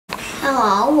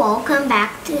Hello, welcome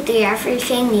back to the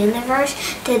Everything Universe.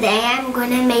 Today I'm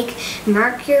going to make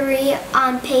Mercury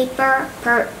on paper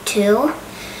part 2.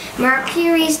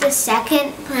 Mercury is the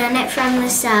second planet from the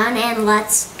sun, and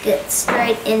let's get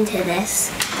straight into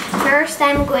this. First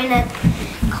I'm going to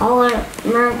color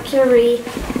Mercury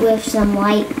with some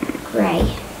light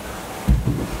gray.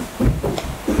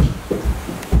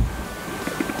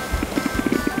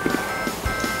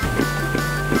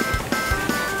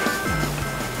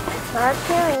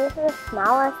 Mercury is the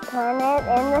smallest planet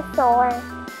in the solar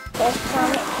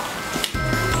system.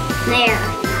 There,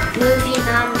 moving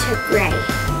on to gray.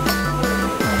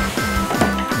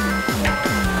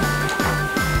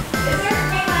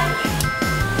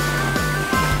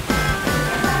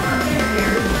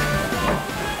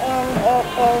 And it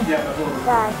is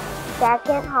the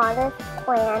second hottest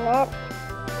planet.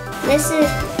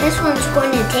 This one's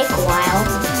going to take a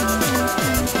while.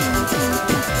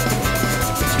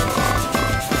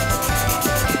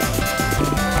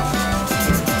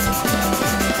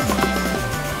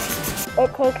 It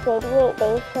takes 88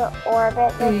 days to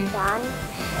orbit the sun.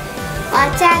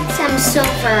 Let's add some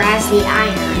sulfur as the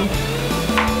iron.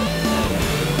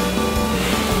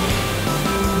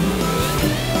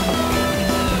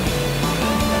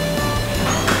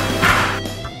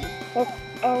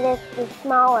 It's the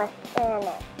smallest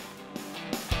planet.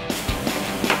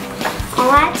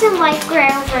 I'll add some light gray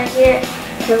over here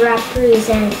to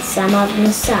represent some of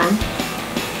the sun.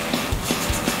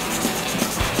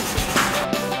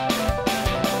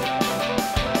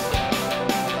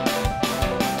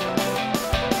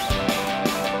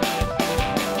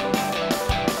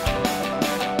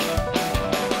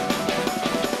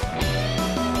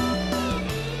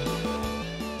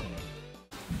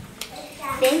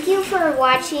 Thank you for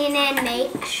watching, and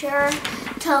make sure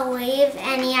to leave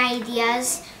any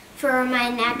ideas for my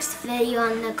next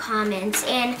video in the comments.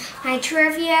 And my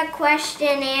trivia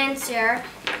question answer,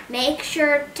 make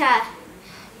sure to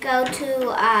go to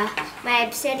my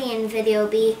Obsidian video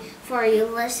before you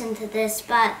listen to this,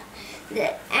 but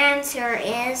the answer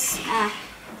is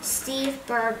Steve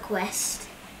Bergquist,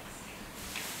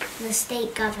 the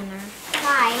state governor.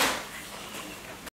 Bye.